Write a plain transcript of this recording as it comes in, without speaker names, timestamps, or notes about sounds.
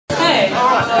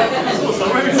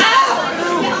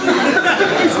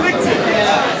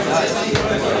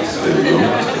Does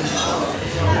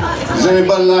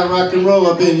anybody like rock and roll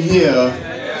up in here?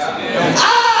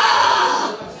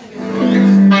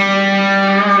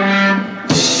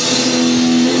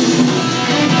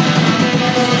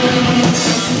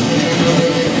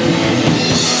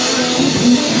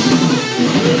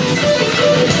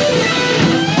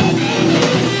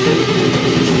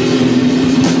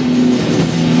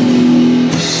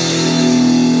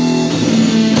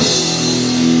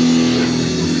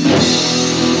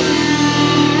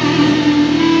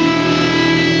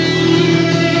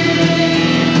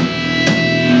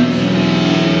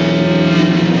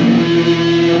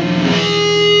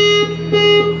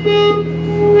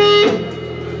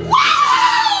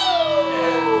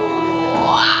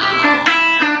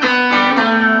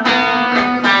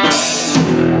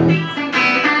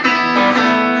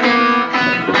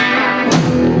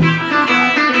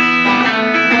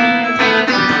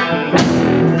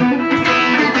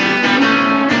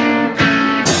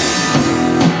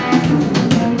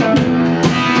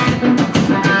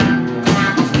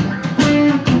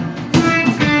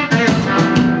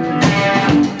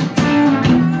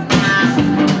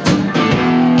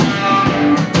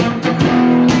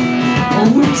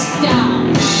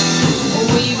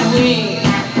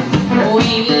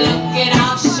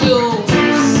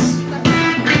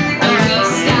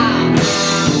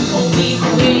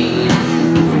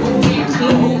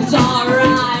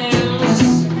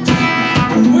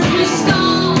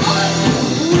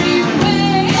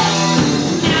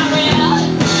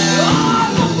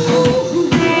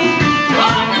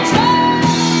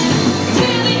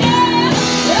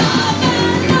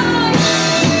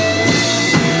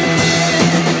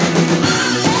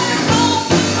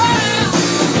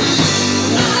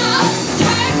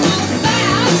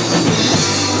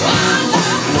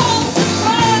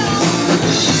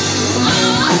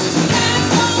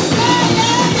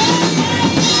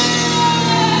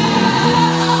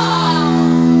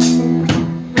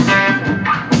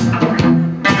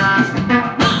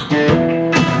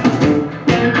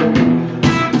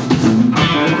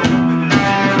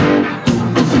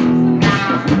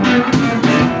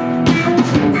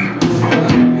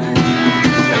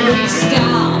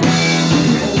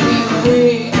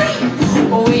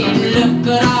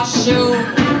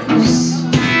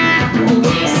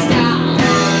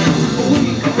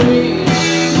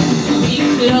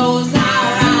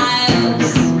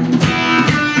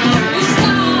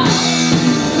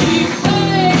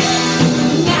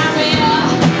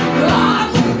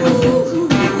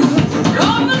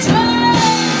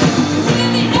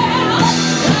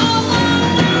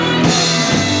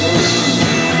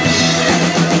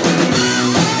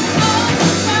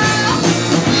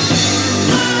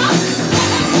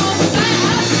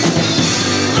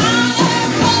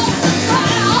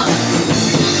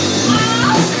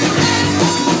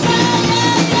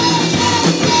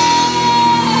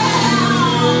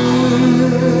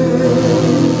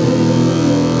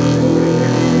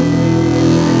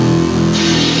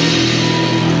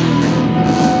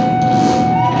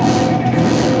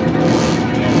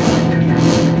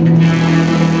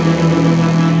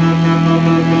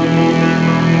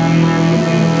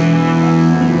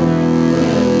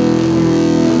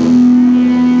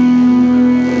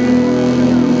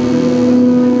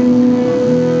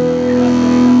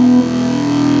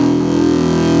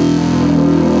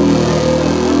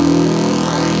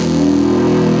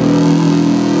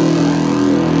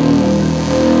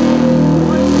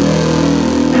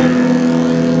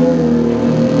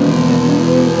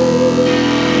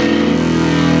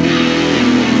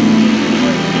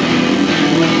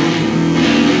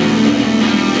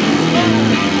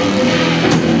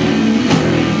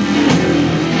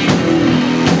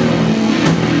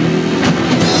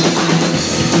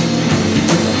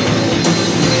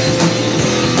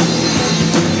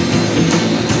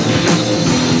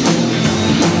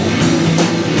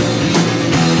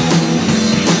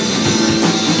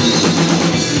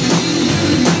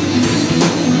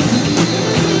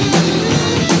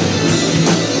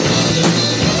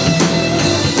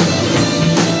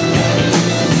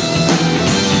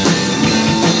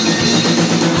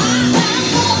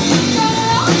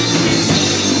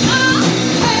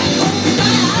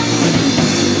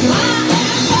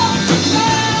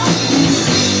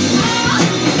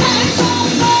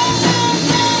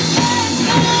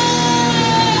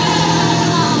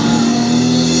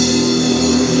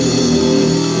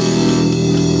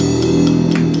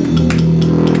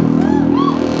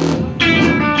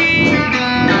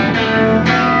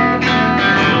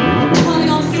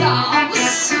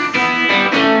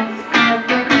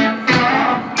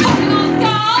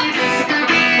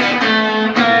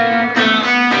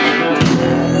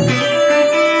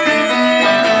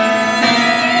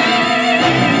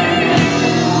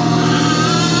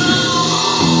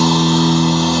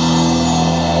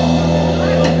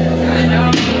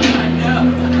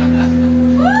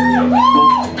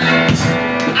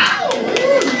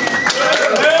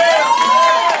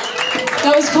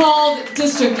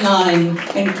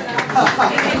 So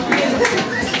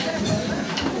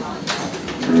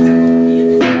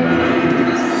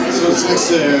it's next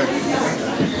there.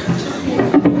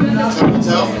 Time to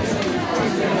tell.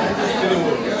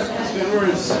 Spin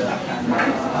words.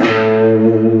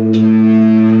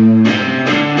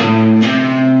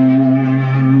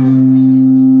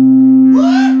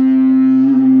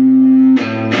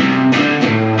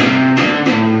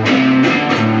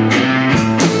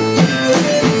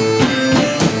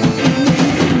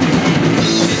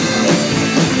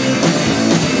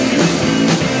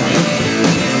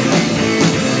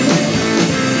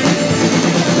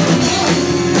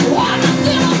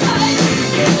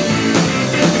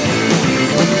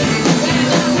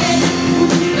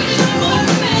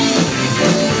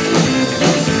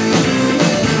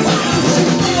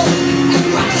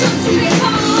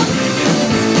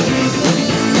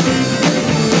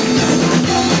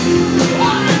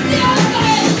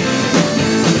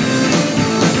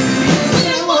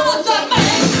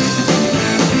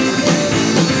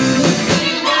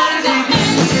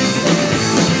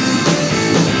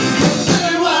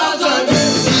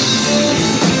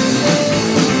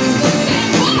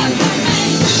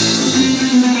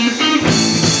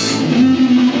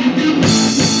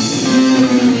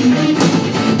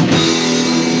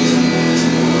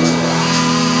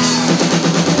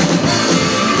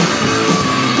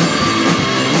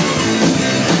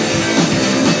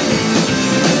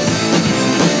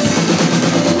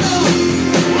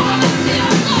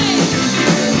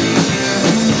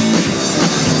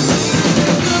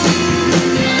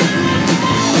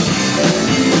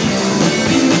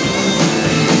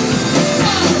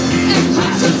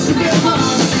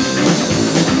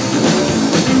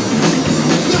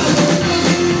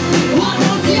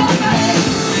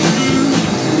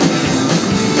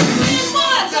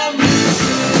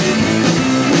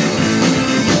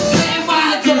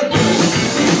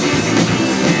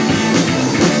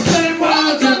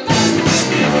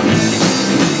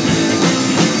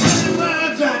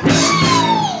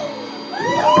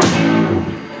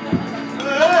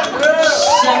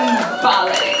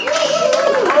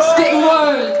 Spitting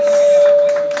words.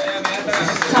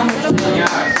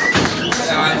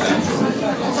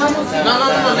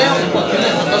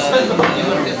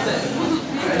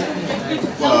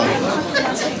 Wow.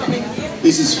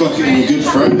 This is fucking Good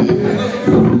Friday.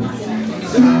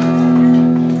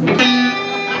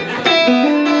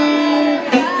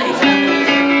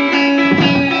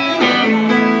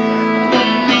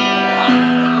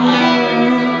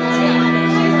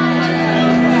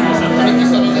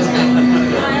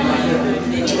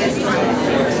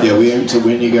 Yeah, we aim to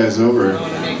win you guys over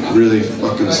really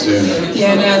fucking soon.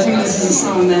 Yeah, no, I think this is a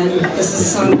song then. This is a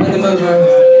song to win them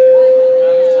over.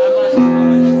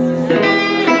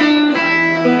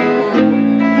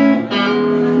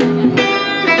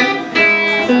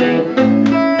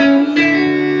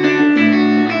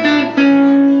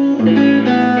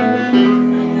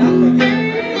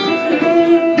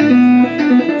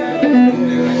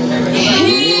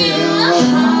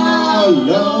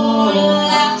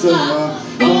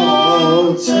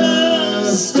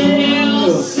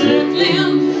 Still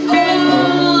sitting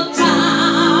all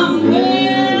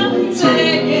time.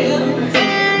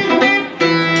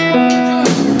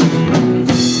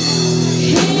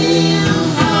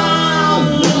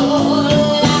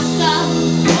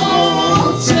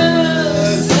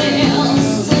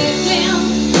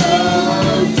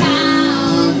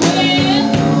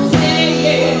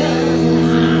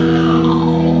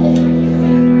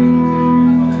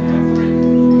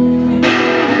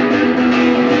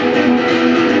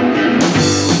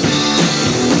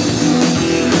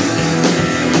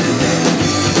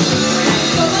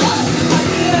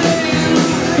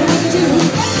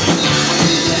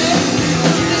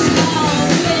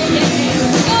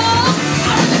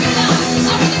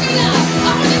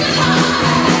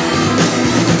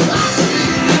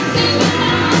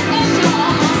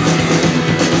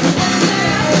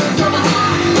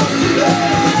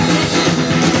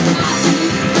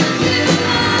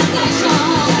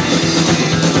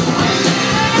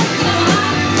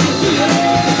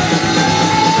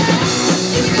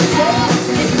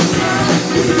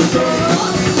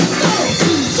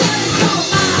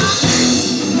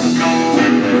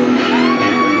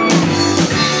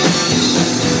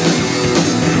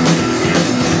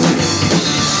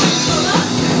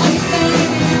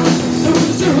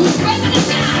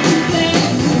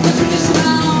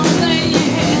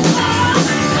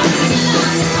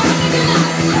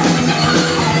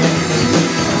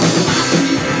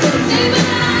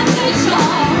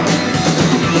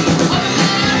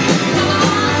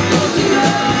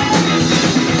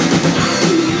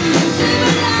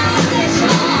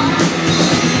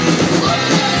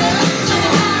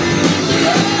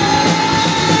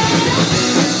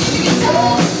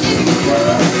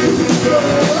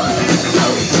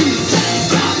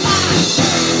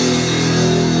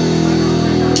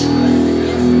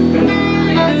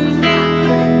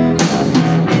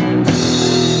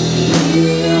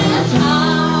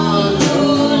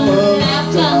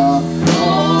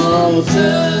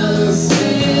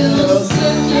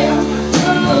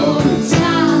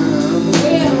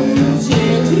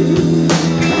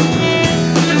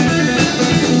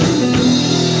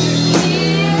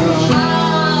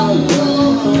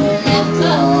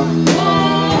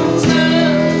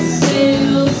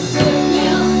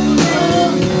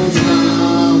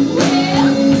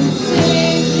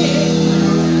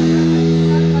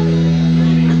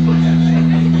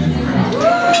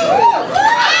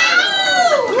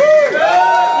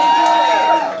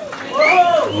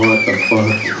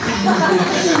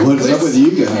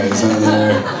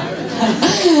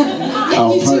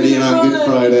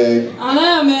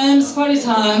 party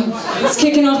time. It's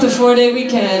kicking off the 4-day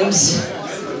weekend.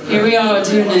 Here we are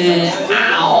doing it.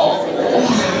 Ow!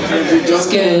 It's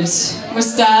good. We're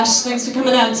stashed. Thanks for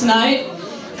coming out tonight.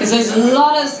 Because there's a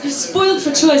lot of... You're spoiled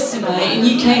for choice tonight, and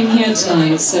you came here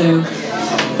tonight, so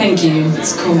thank you.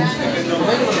 It's cool. You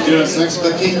know what's next,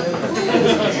 Becky?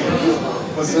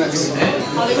 What's next?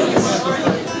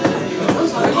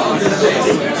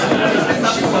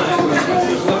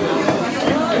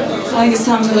 I think it's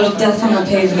time for a little Death on the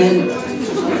Pavement.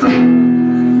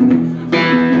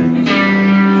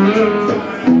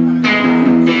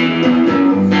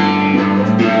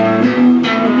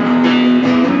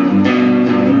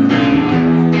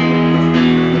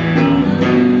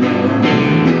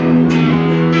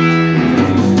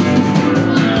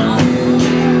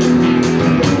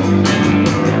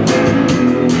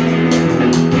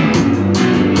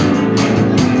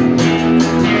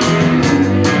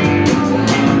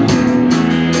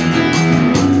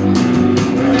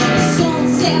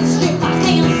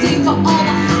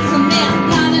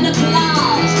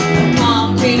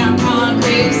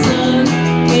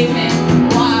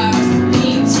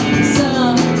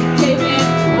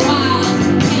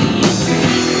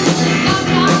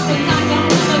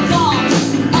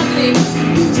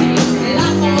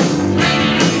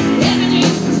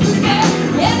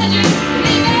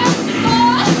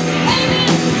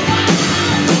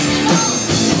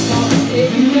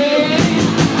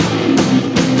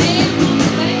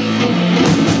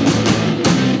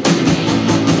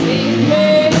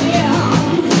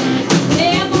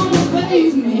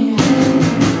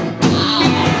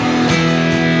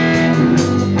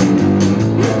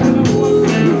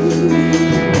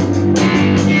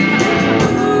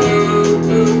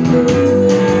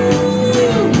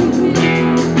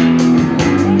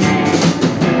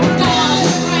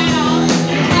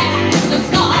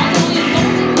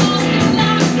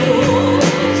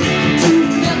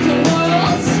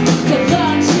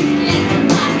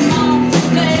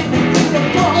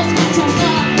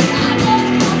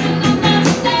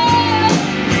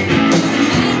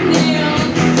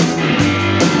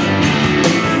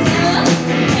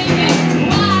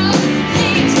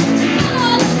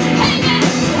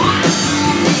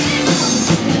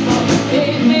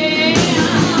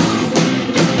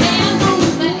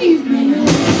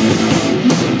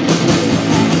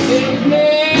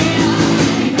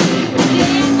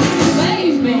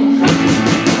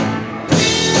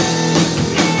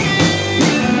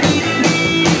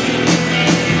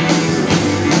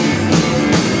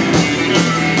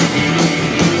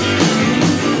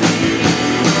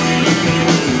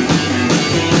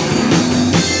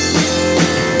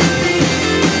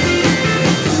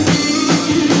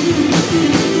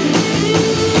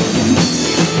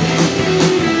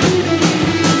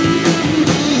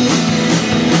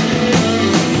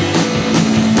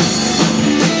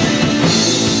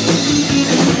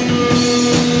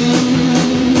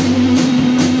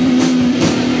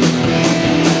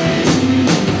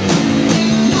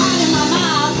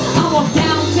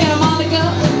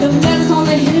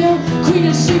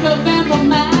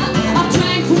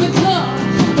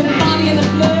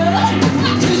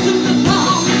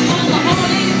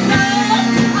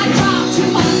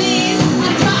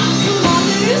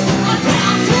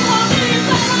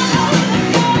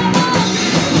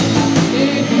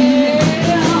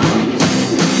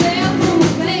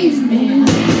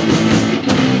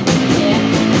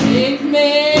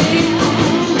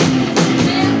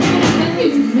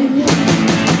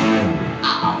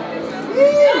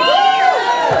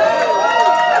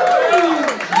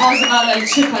 A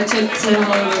trip I took to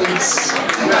Hollywood.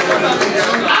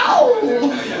 Ow! Do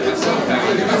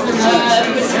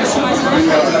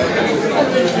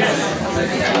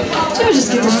you ever just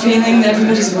get the feeling that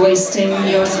everybody's wasting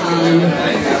your time?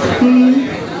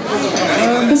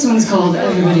 This one's called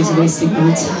Everybody's Wasting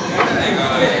My Time.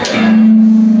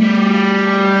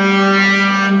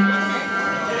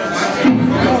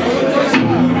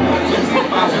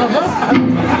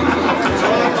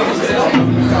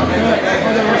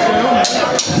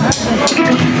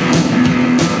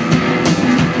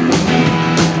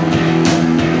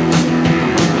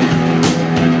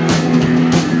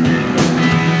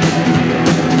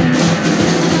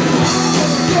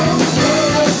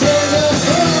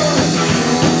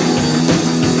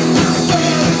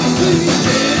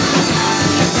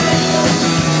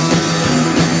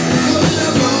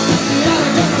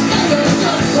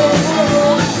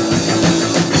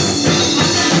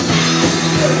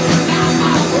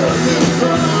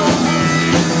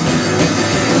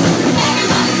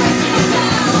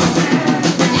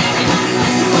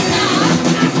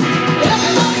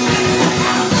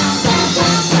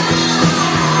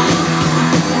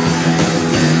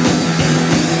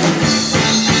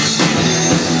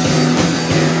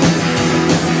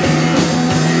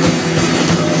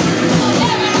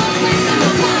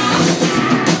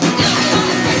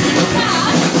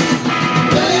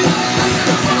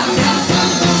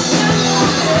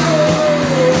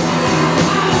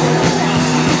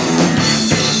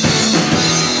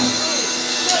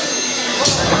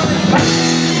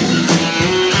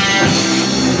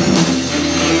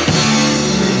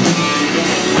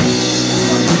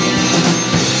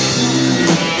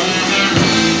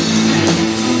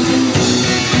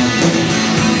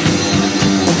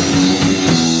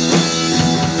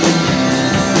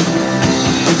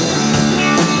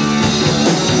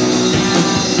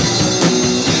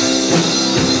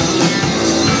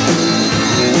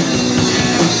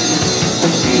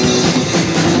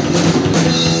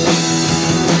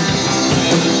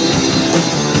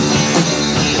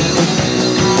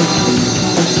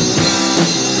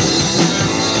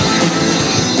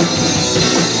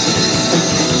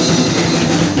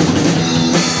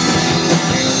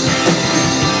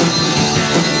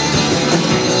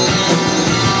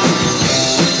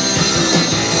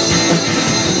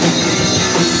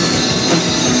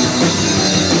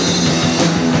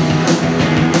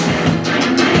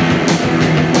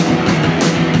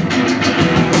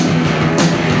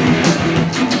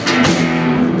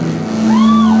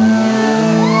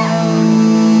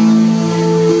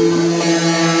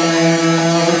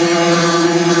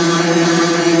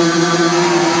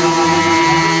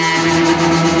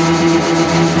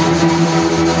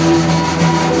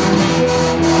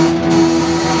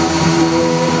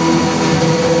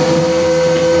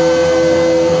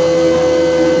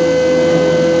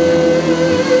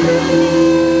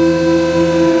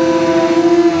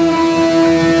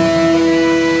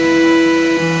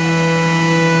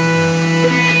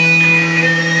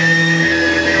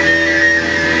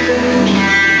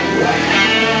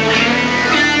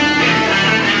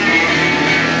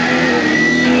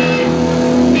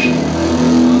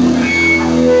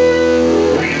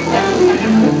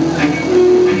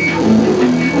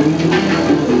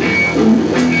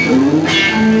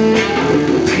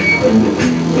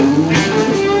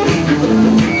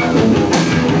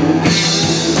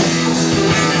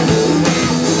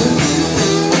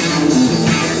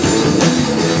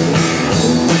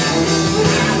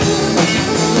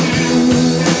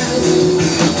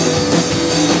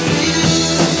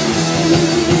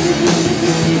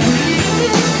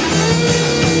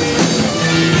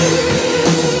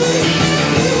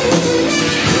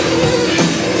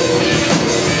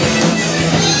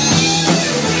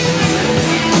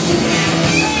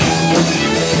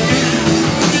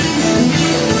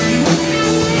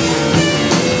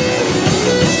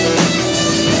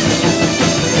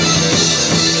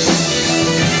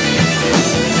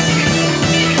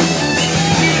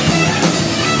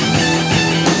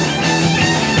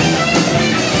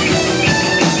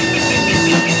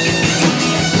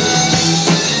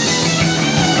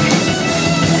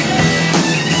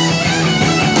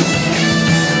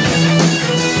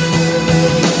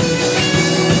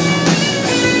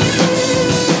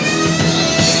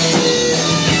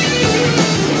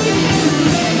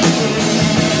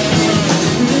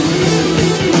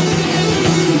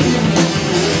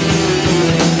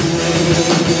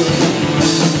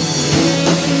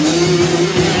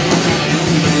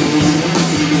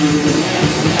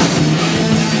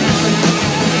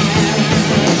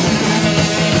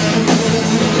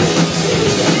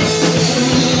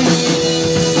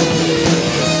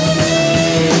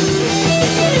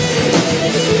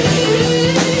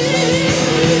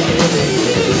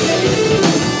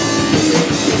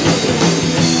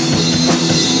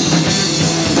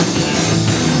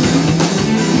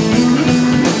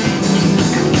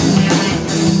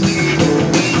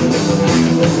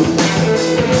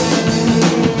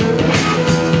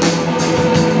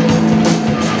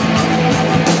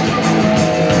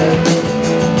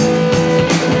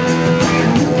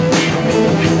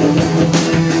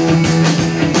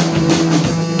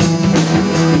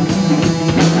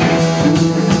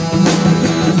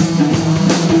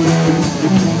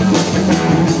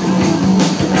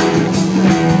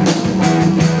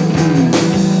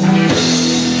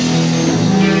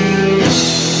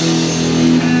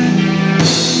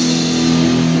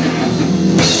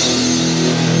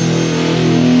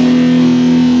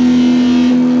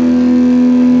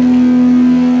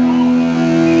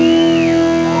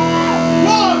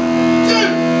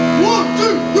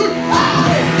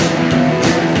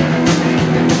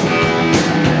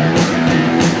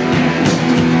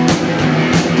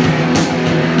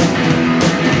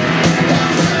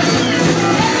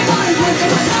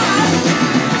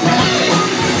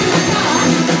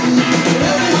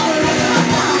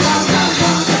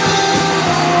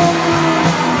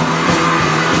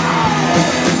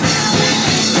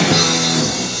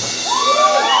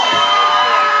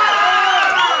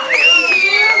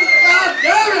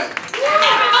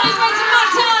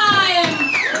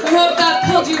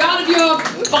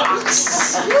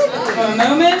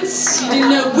 moment. You didn't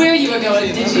know where you were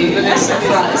going, did you? I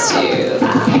surprised you.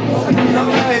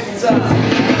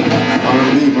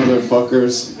 R&B,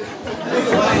 motherfuckers.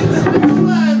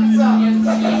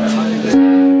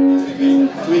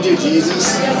 Can we do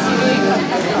Jesus?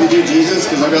 Can we do Jesus?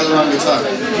 Because I got the wrong guitar.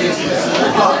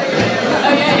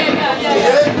 Okay, yeah.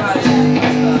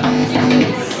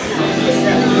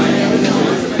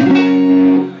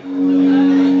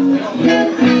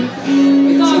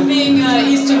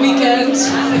 Easter weekend,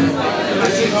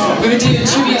 we're going to do a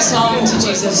tribute song to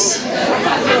Jesus.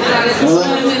 This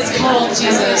one is called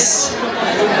Jesus.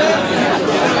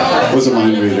 Was a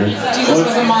mind reader. Jesus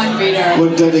was a mind reader.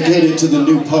 What dedicated to the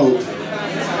new Pope.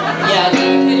 Yeah,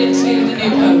 dedicated to the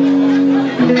new Pope.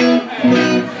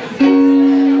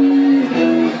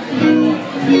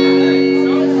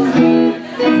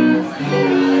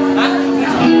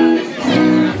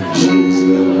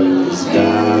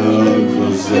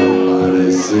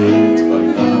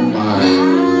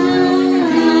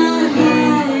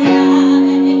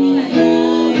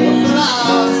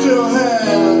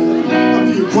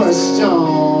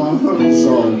 Questions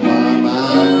on my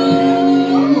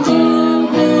mind. And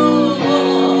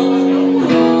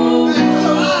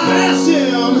so I asked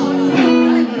him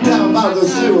down by the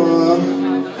sewer,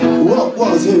 what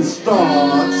was his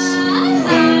thoughts?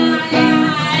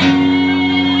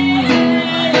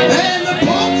 And the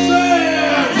Pope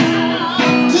said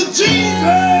to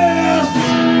Jesus,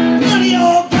 none of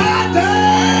your goddamn.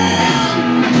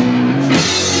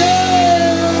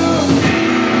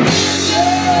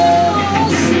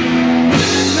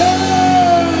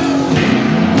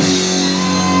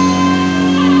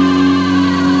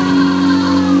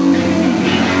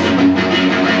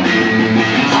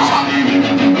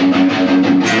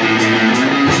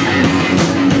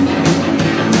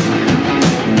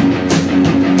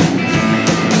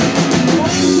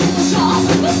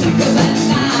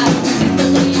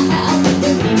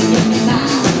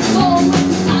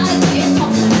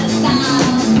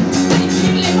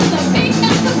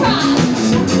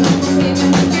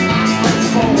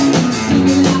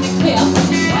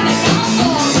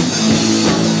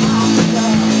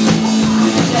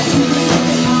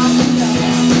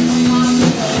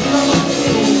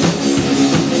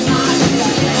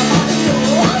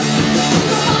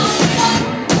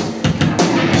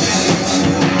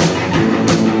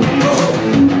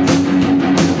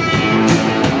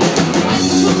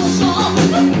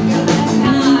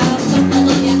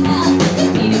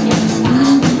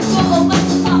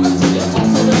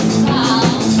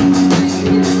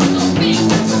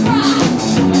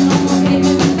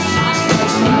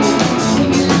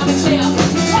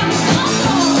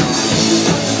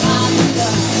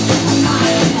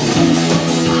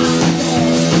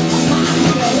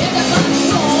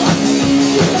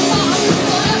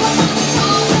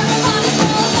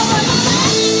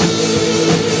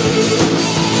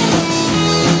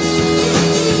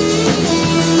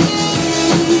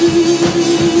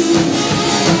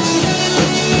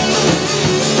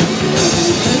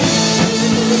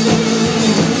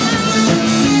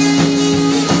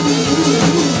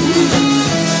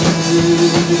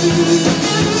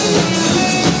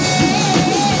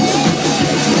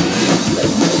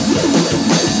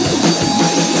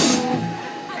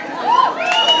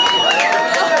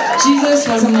 Jesus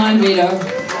was a mind reader.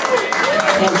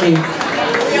 Thank you.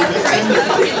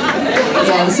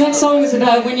 Yeah, this next song is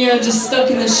about when you're just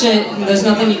stuck in the shit and there's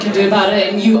nothing you can do about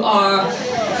it and you are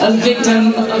a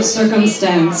victim of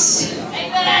circumstance.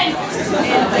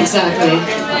 Exactly.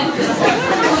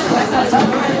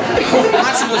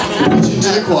 To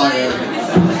the choir.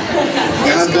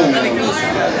 God damn.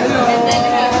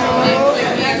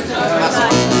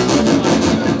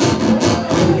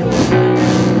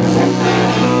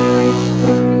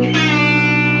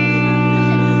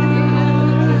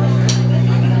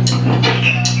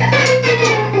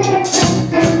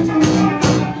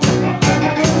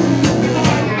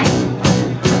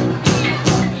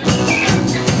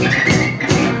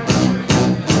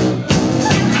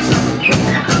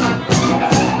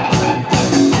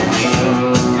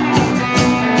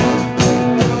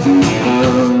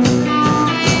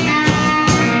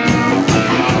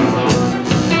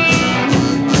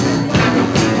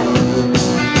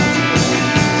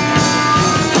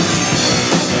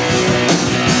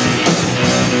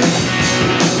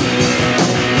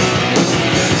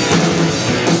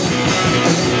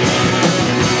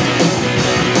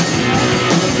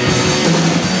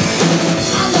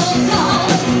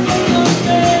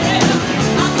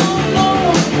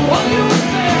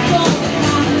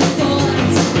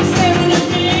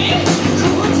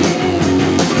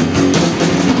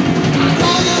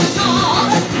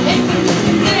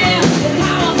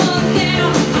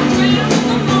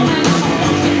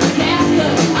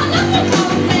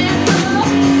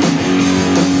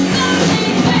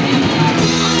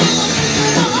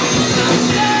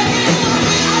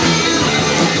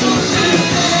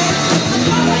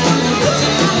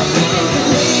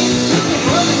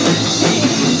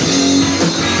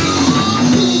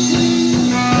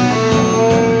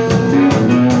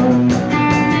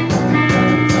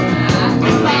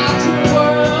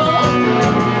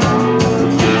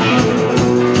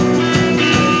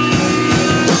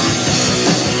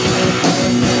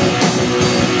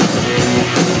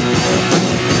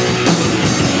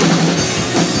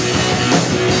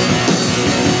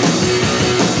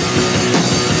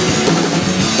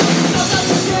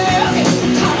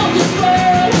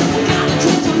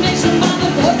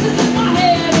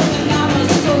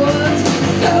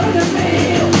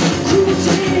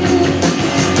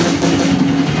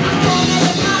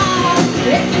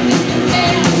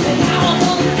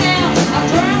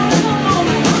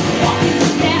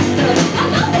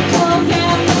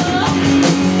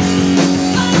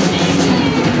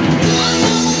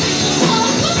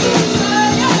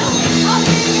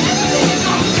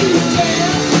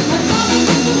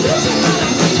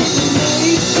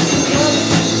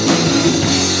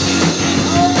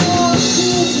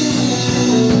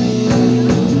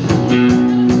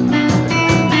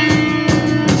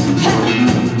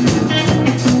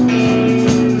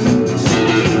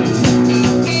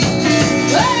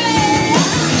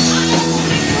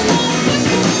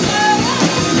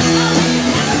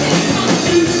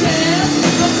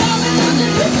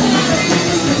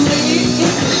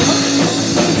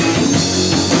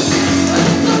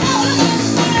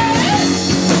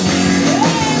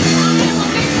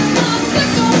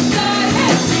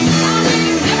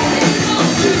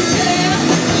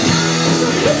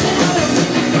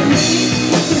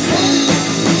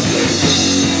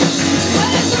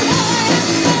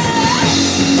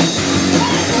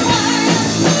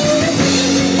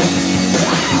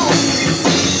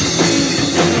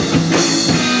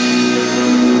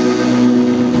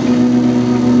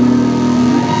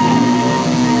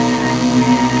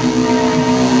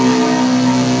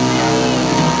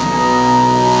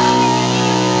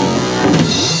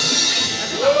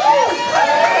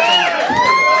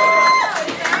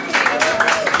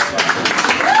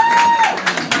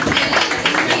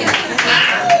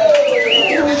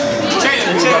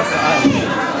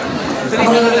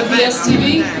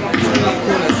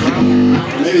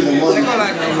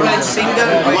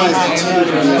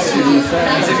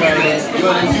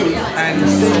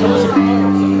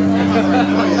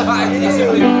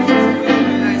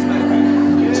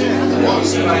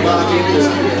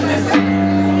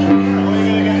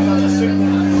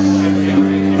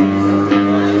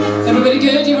 Everybody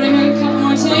good? You want to hear a couple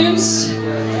more tunes?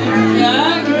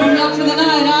 Yeah? Get warmed up for the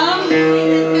night, huh?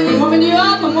 I'm warming you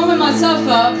up, I'm warming myself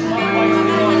up. I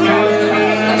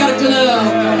got a glow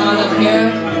going on up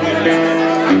here.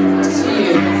 Just for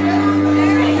you.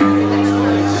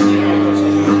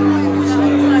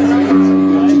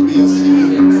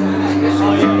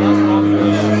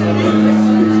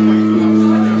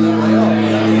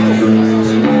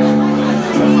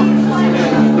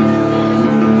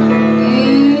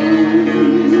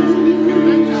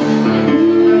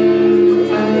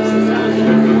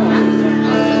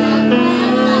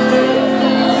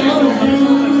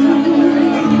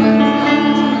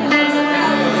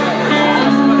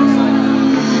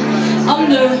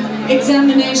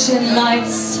 Examination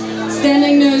lights,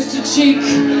 standing nose to cheek,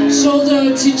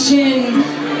 shoulder to chin,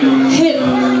 hip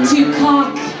to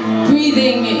cock,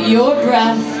 breathing your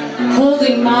breath,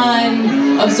 holding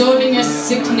mine, absorbing your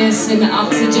sickness in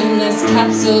oxygenless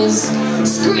capsules,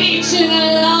 screeching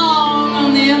along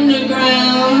on the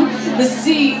underground, the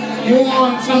seat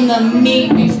warm from the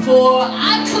meat before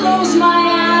I close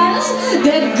my eyes,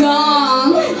 they're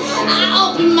gone,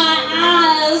 I open my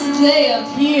eyes, they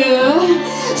appear.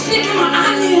 Sticking my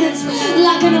eyelids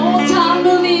like an old-time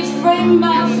movie frame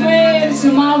by frame.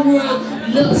 So my world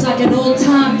looks like an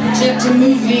old-time projector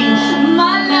movie.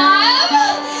 My life,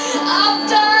 I've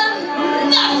done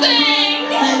nothing.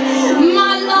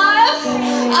 My life,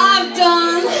 I've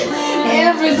done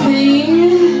everything.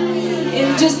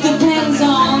 It just depends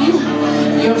on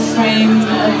your frame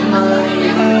of mind.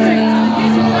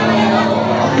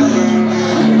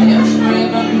 Your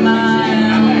frame of mind.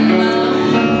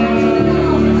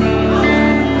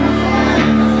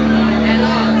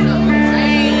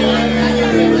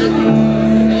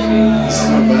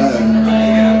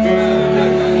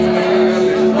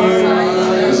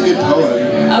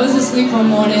 One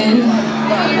morning.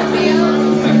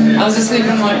 I was asleep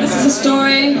one morning. This is a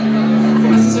story.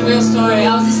 This is a real story.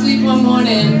 I was asleep one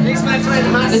morning.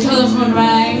 The telephone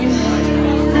rang.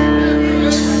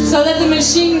 So I let the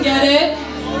machine get it.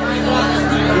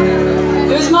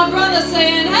 It was my brother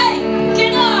saying, "Hey,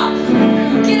 get up!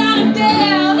 Get out of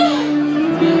bed!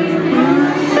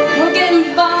 We're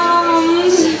getting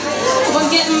bombed! We're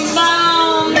getting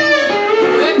bombed!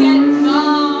 We're getting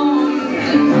bombed!"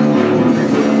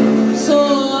 So I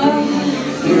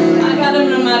got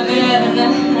under my bed and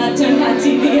I turned my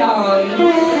TV on,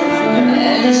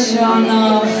 and sure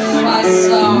enough, I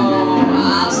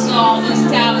saw those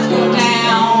towers go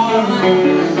down,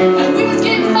 and we was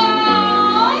getting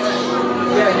bombed,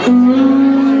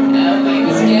 and we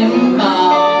was getting bombed.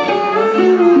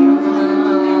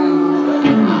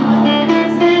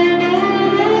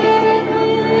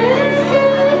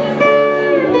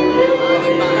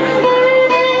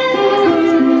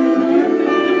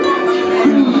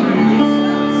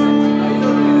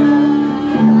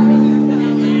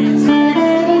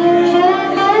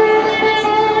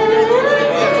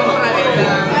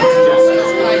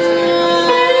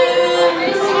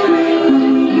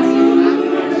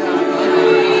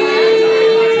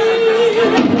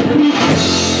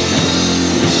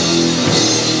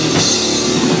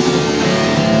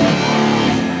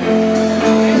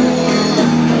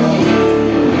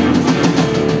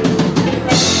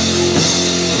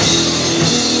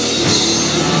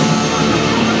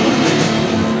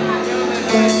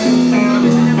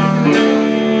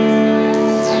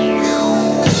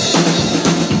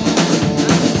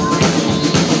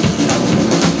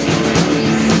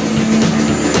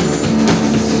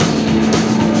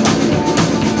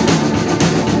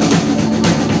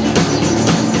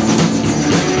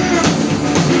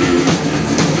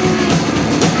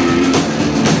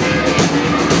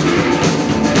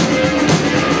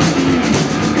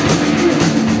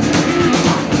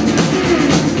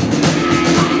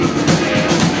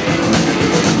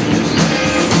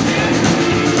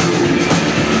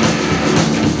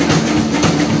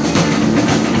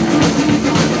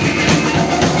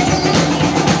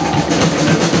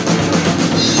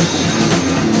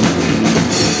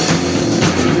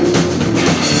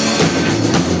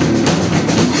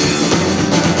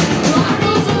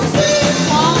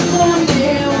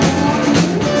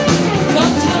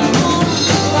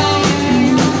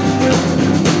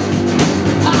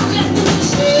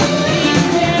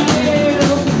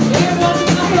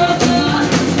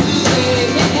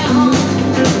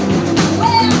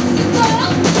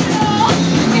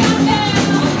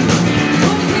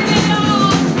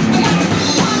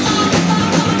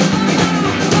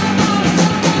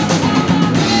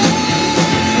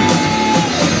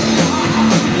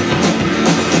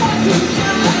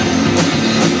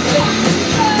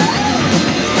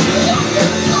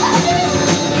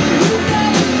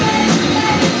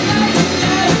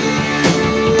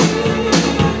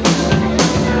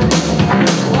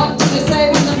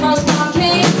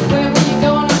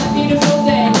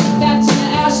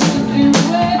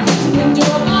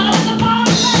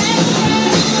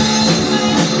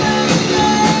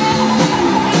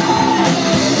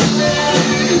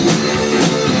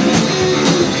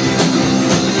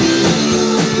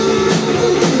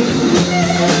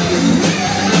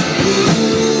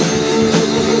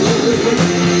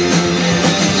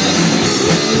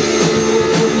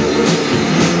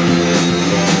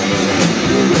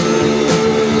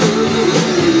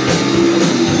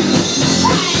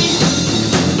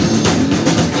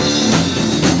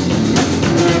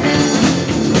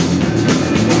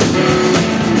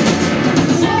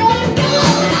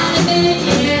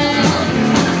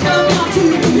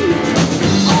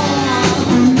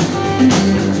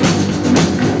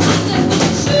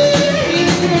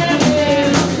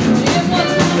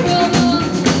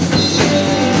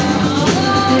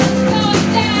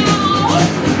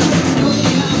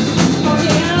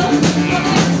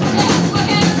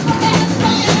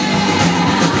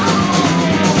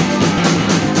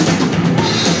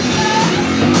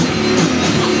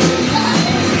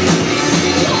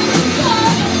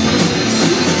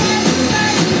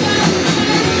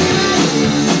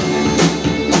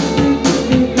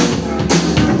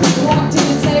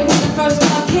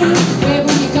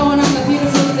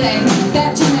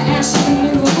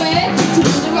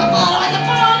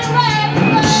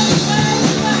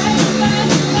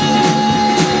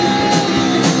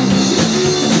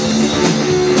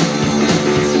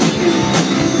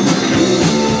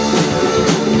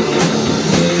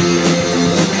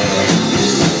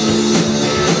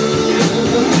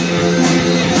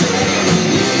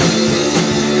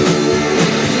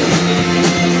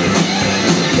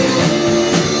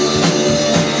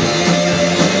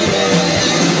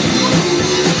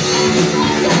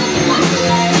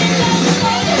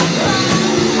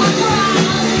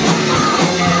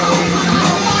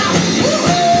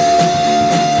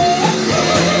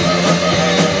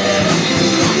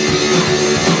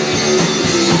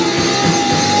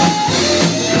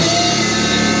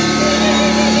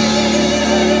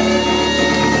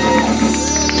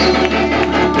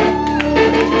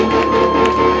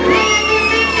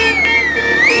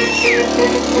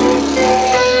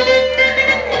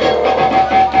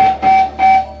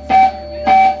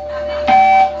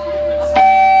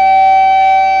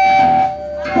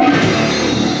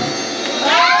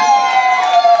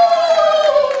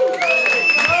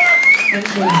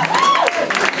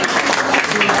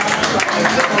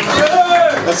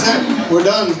 That's it. We're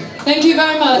done. Thank you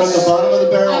very much. From the bottom of the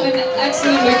barrel. Have an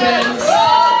excellent weekend.